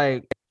it's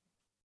like,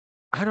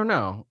 I don't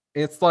know.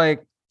 It's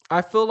like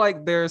I feel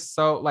like there's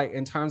so like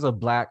in terms of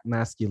Black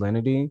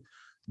masculinity,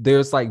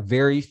 there's like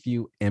very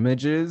few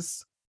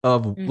images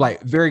of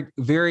like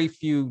very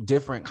few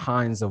different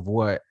kinds of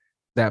what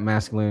that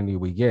masculinity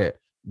we get.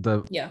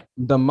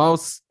 The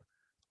most,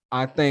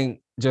 I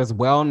think, just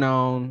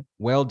well-known,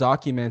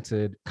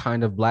 well-documented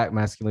kind of Black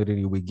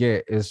masculinity we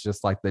get is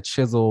just like the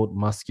chiseled,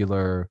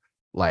 muscular,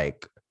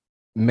 like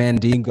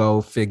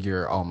Mandingo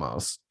figure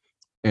almost.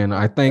 And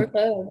I think,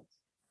 or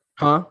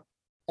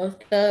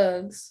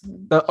thugs.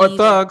 Or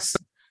thugs.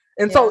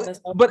 And so,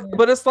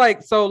 but it's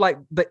like, so like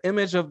the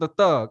image of the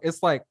thug,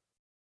 it's like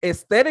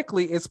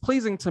aesthetically it's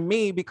pleasing to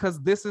me because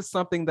this is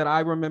something that I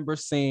remember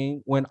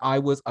seeing when I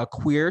was a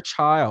queer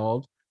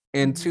child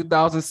in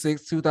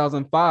 2006,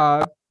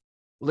 2005,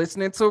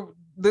 listening to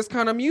this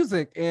kind of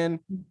music. And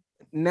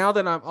now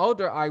that I'm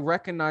older, I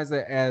recognize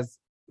it as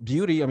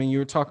beauty. I mean,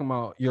 you're talking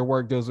about your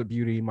work deals with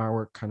beauty. My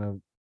work kind of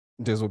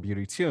deals with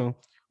beauty too,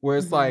 where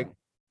it's like,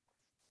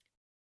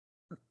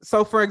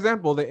 so for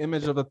example, the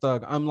image of the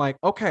thug, I'm like,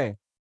 okay,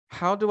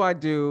 how do I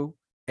do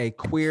a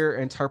queer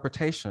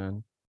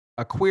interpretation,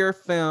 a queer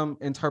femme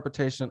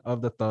interpretation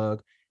of the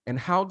thug? And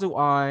how do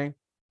I,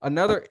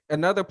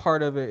 another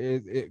part of it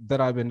is that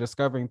I've been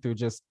discovering through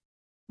just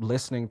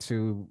listening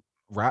to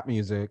rap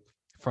music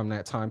from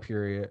that time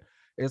period.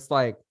 It's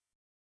like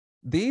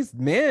these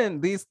men,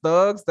 these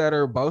thugs that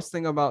are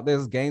boasting about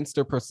this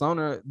gangster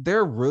persona,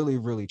 they're really,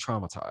 really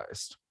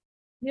traumatized.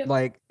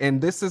 Like,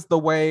 and this is the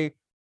way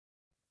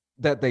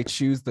that they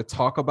choose to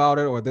talk about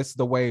it, or this is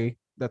the way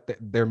that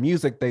their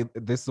music,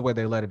 this is the way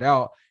they let it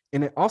out.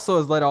 And it also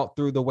is let out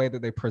through the way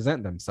that they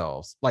present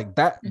themselves. Like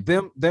that,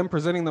 them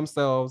presenting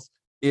themselves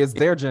is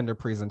their gender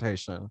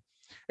presentation.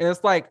 And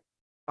it's like,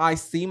 I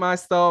see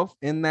myself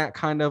in that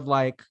kind of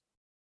like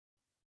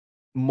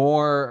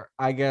more,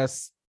 I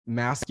guess,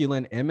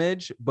 masculine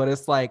image, but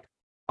it's like,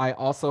 I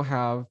also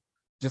have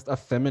just a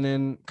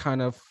feminine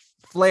kind of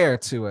flair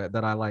to it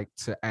that I like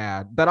to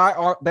add, that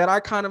I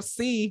kind of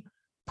see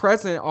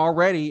present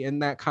already in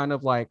that kind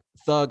of like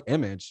thug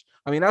image.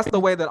 I mean, that's the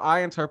way that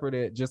I interpret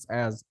it just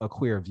as a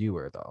queer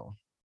viewer though.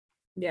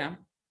 Yeah.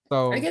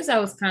 So I guess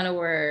that was kind of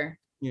where,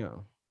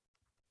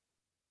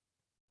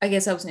 I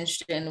guess I was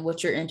interested in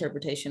what your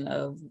interpretation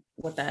of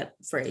what that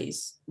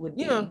phrase would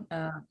be.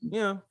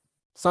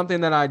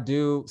 Something that I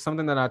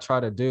try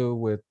to do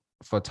with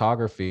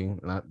photography,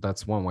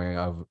 that's one way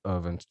of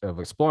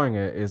exploring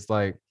it, is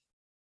like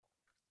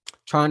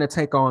trying to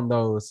take on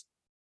those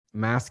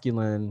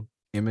masculine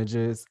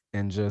images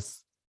and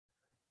just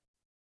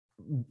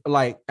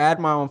like add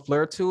my own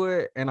flair to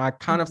it. And I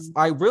kind of,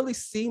 I really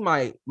see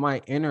my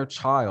inner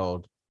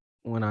child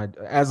when I,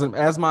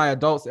 as my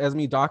adults, as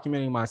me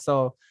documenting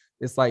myself,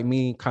 it's like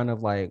me kind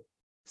of like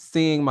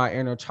seeing my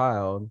inner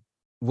child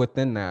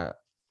within that.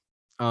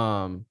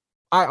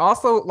 I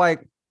also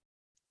like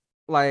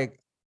I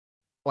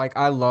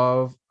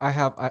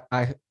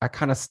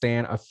kind of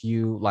stand a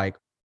few like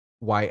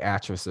white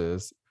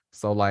actresses.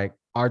 So like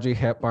Audrey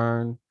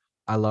Hepburn,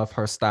 I love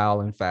her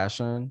style and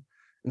fashion.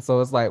 And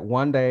so it's like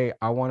one day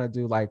I want to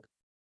do like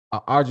a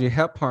Audrey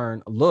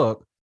Hepburn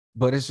look,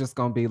 but it's just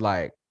gonna be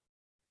like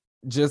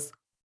just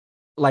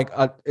like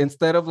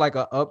instead of like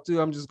a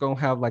updo, I'm just gonna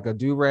have like a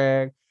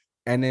do-rag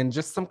and then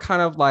just some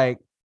kind of like,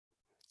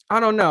 I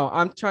don't know.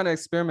 I'm trying to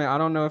experiment. I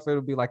don't know if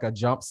it'll be like a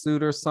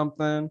jumpsuit or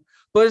something,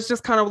 but it's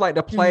just kind of like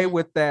to play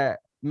with that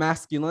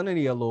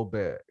masculinity a little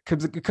bit.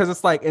 Because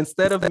it's like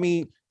instead of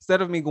me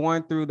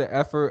going through the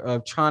effort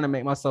of trying to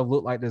make myself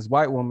look like this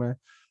white woman,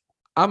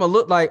 I'm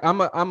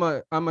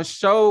gonna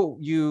show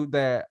you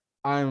that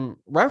I'm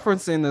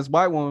referencing this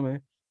white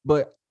woman,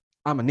 but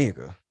I'm a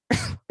nigga.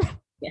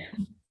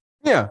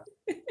 Yeah.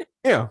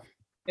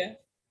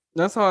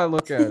 That's how I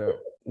look at it.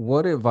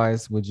 What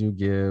advice would you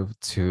give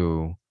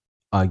to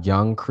a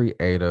young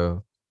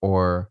creative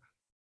or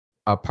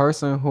a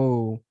person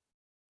who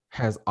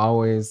has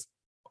always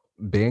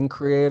been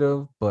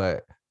creative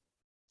but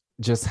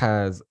just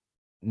has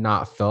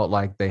not felt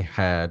like they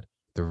had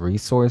the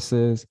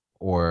resources,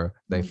 or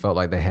they felt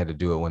like they had to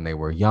do it when they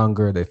were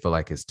younger, they feel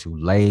like it's too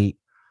late?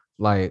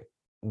 Like,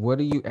 what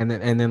do you, and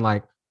then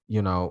like,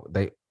 you know,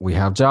 we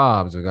have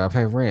jobs, we gotta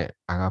pay rent,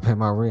 I gotta pay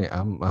my rent,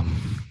 I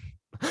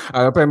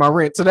gotta pay my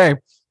rent today.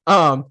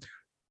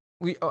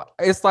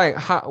 it's like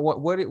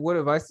what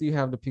advice do you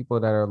have to people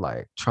that are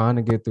like trying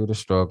to get through the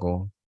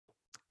struggle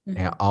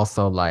and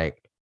also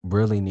like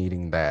really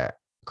needing that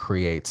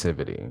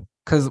creativity?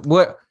 Because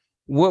what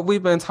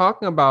we've been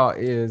talking about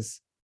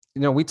is,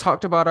 we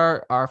talked about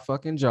our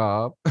fucking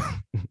job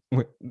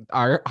with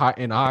our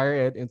in higher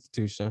ed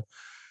institution,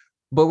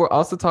 but we're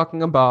also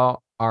talking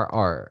about our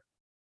art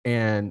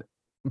and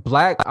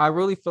I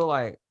really feel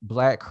like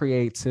Black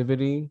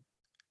creativity,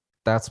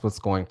 that's what's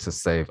going to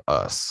save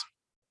us.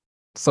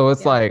 So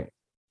it's like,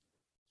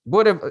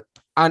 what if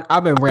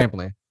I've been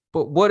rambling,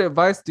 but what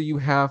advice do you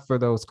have for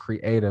those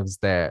creatives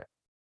that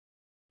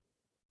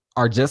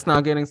are just now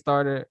getting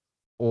started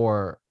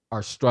or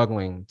are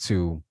struggling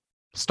to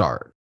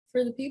start?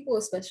 For the people,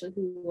 especially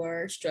who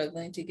are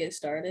struggling to get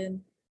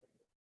started,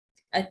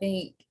 I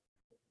think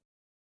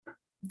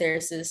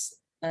there's this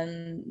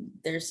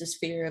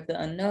fear of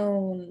the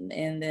unknown,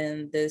 and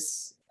then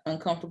this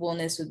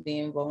uncomfortableness with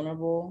being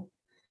vulnerable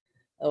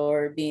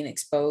or being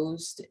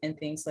exposed and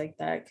things like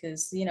that,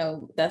 because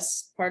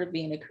that's part of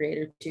being a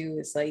creator too,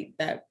 is like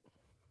that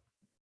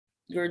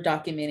you're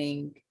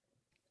documenting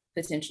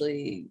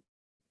potentially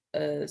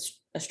a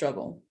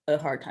struggle, a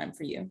hard time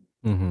for you.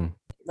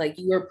 Like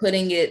you are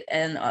putting it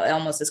in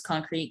almost as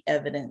concrete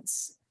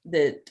evidence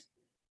that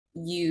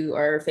you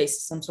are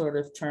facing some sort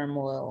of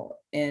turmoil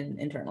and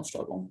internal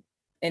struggle,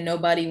 and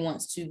nobody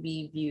wants to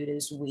be viewed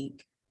as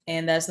weak,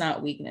 and that's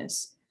not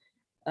weakness.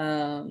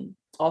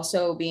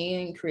 Also,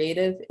 being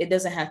creative, it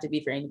doesn't have to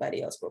be for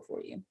anybody else but for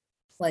you.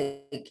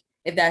 Like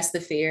if that's the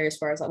fear as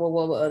far as like, well,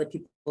 what will other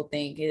people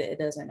think, it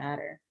doesn't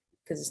matter,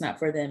 because it's not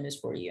for them, it's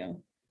for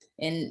you.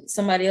 And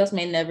somebody else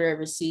may never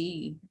ever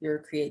see your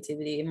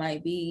creativity. It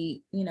might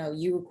be,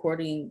 you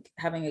recording,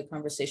 having a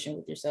conversation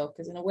with yourself,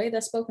 because in a way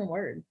that's spoken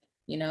word,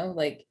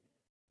 like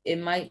it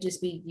might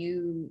just be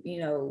you,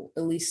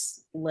 at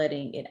least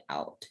letting it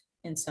out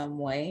in some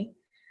way.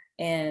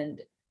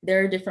 And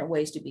there are different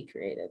ways to be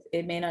creative.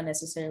 It may not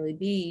necessarily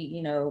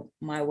be,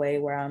 my way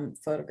where I'm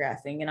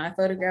photographing, and I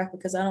photograph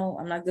because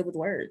I'm not good with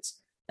words.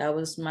 That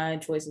was my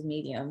choice of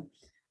medium.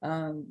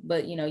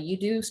 But you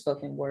do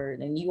spoken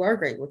word and you are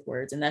great with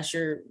words, and that's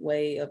your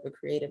way of a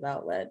creative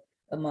outlet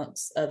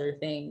amongst other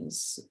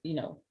things.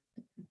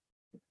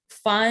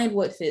 Find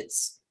what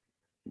fits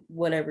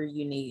whatever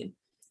you need,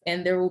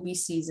 and there will be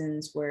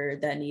seasons where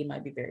that need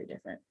might be very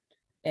different.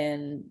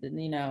 And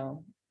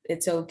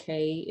it's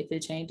okay if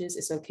it changes.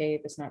 It's okay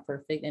if it's not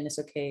perfect, and it's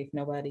okay if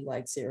nobody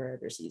likes it or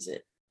ever sees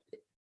it.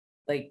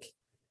 Like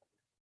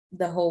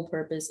the whole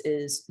purpose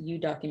is you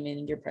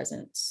documenting your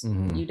presence,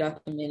 you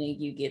documenting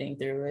you getting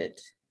through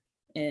it,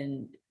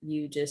 and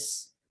you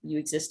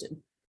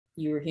existed.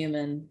 You were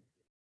human.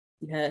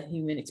 You had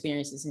human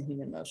experiences and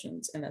human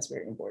emotions, and that's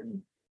very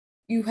important.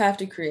 You have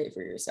to create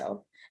for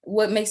yourself.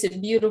 What makes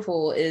it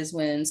beautiful is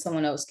when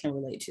someone else can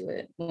relate to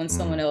it, when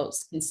someone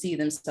else can see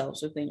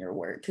themselves within your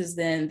work, because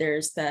then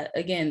there's that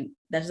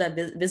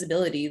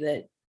visibility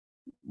that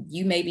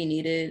you maybe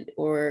needed,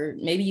 or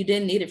maybe you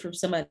didn't need it from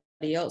somebody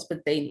else,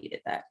 but they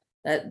needed that.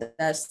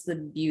 That's the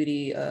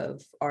beauty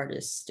of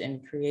artists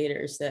and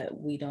creators, that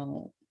we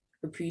don't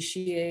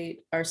appreciate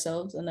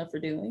ourselves enough for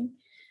doing,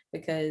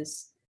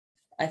 because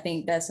I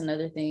think that's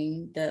another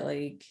thing that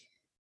like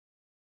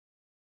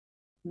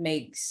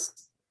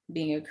makes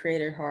being a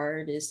creator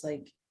hard, is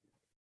like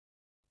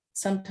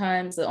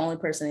sometimes the only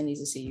person that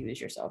needs to see you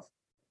is yourself.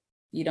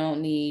 You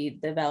don't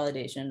need the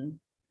validation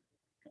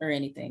or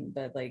anything,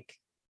 but like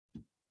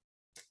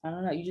I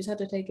don't know, you just have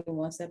to take it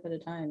one step at a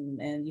time,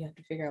 and you have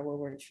to figure out what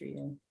works for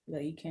you.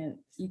 Like you can't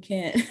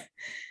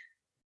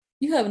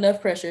you have enough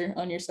pressure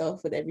on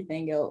yourself with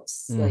everything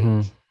else.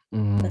 Like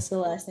that's the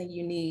last thing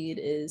you need,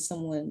 is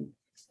someone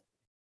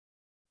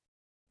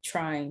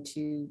trying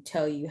to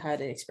tell you how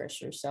to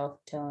express yourself,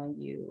 telling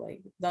you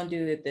like, don't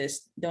do it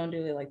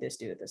like this,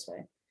 do it this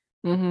way.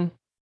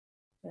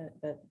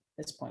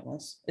 That's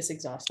pointless. It's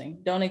exhausting.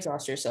 Don't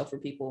exhaust yourself for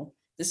people.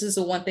 This is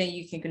the one thing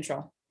you can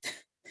control.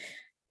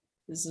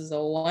 This is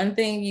the one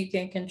thing you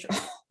can control.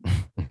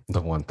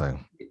 The one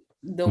thing.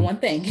 Don't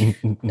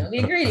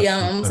get greedy.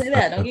 I'm gonna say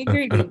that. Don't get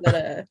greedy,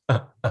 but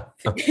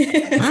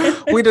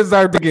we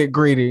deserve to get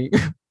greedy.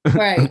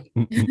 Right.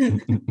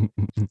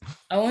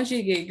 I want you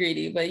to get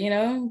greedy, but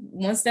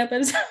one step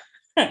at a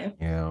time.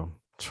 Yeah,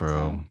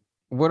 true.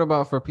 What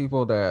about for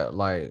people that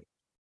like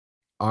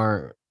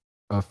aren't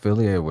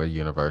affiliated with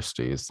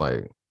universities?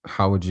 Like,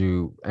 how would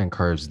you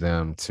encourage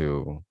them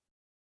to,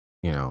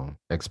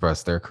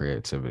 express their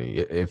creativity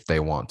if they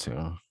want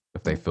to,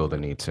 if they feel the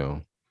need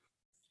to?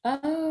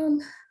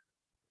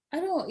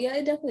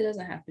 It definitely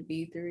doesn't have to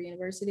be through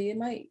university. It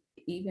might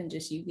even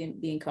just you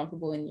being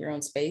comfortable in your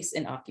own space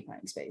and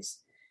occupying space.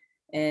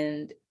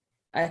 And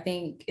I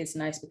think it's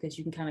nice because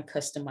you can kind of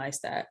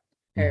customize that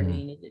however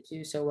you need it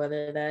to. So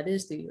whether that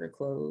is through your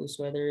clothes,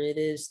 whether it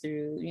is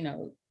through,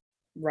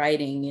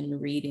 writing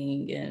and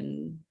reading,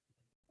 and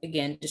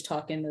again, just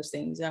talking those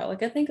things out.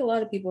 Like I think a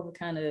lot of people have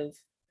kind of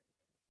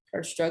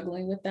are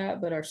struggling with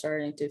that, but are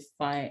starting to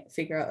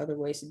figure out other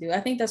ways to do it. I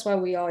think that's why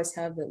we always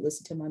have the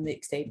listen to my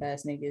mixtape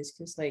ass niggas,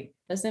 because like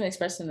that's them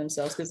expressing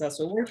themselves because that's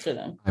what works for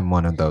them. I'm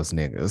one of those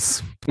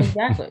niggas.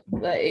 Exactly.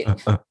 Like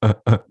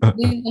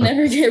we will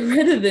never get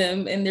rid of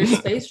them, and there's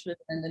space for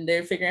them, and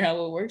they're figuring out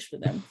what works for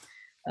them.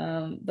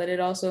 But it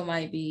also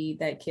might be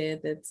that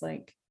kid that's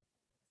like,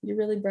 you're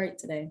really bright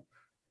today.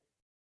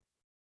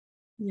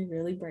 You're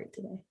really bright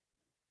today.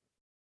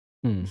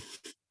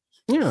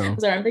 Yeah.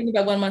 Sorry, I'm thinking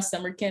about one of my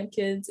summer camp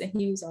kids, and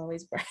he was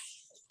always bright.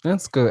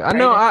 That's good. I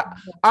know.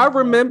 I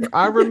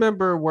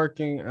remember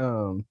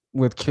working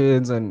with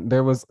kids, and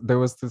there was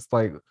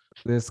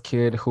this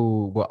kid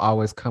who would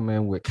always come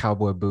in with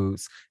cowboy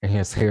boots and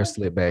his hair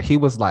slicked back. He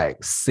was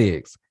like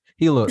 6.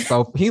 He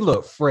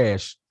looked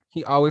fresh.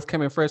 He always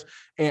came in fresh,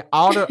 and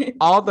all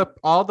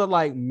the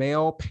like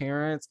male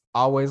parents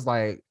always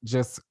like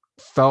just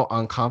felt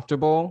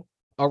uncomfortable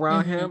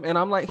around him, and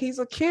I'm like, he's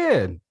a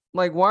kid.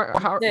 Like,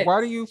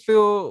 why do you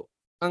feel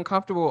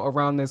uncomfortable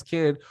around this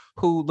kid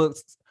who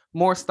looks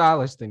more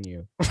stylish than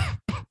you?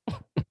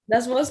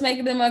 That's what's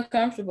making them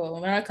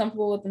uncomfortable. They're not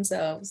comfortable with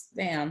themselves.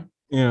 Damn.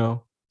 You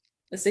know,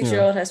 the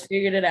 6-year-old has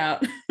figured it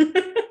out.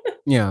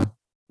 Yeah.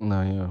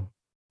 No, yeah.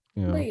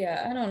 Yeah. But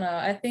yeah, I don't know.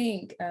 I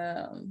think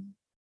I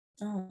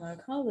don't know,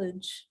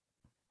 college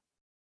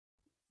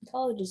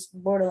is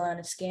borderline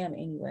a scam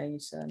anyway.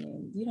 So I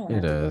mean, you don't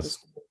have to go to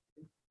school.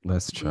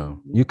 That's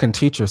true. You can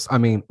teach us. I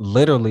mean,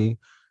 literally,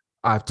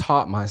 I've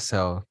taught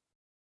myself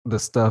the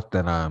stuff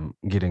that I'm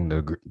getting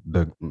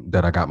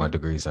that I got my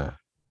degrees in.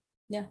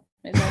 Yeah,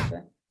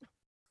 exactly.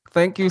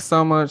 Thank you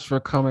so much for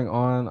coming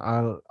on.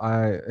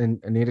 I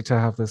needed to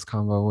have this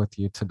convo with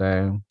you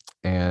today,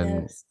 and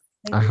yes,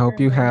 I hope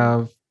you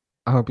have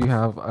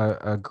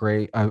a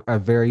great, a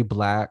very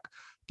Black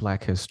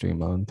History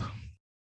Month.